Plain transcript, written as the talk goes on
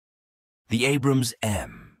The Abrams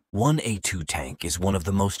M1A2 tank is one of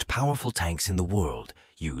the most powerful tanks in the world,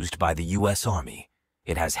 used by the U.S. Army.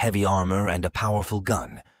 It has heavy armor and a powerful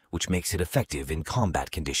gun, which makes it effective in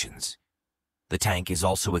combat conditions. The tank is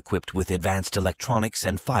also equipped with advanced electronics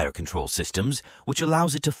and fire control systems, which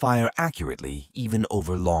allows it to fire accurately even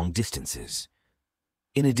over long distances.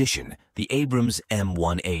 In addition, the Abrams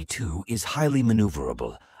M1A2 is highly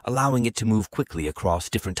maneuverable, allowing it to move quickly across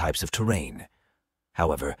different types of terrain.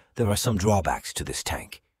 However, there are some drawbacks to this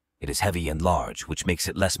tank. It is heavy and large, which makes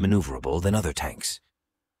it less maneuverable than other tanks.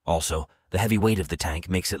 Also, the heavy weight of the tank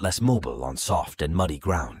makes it less mobile on soft and muddy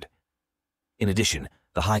ground. In addition,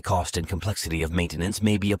 the high cost and complexity of maintenance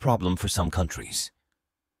may be a problem for some countries.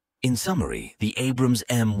 In summary, the Abrams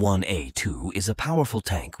M1A2 is a powerful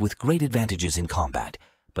tank with great advantages in combat,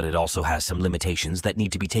 but it also has some limitations that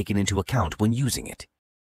need to be taken into account when using it.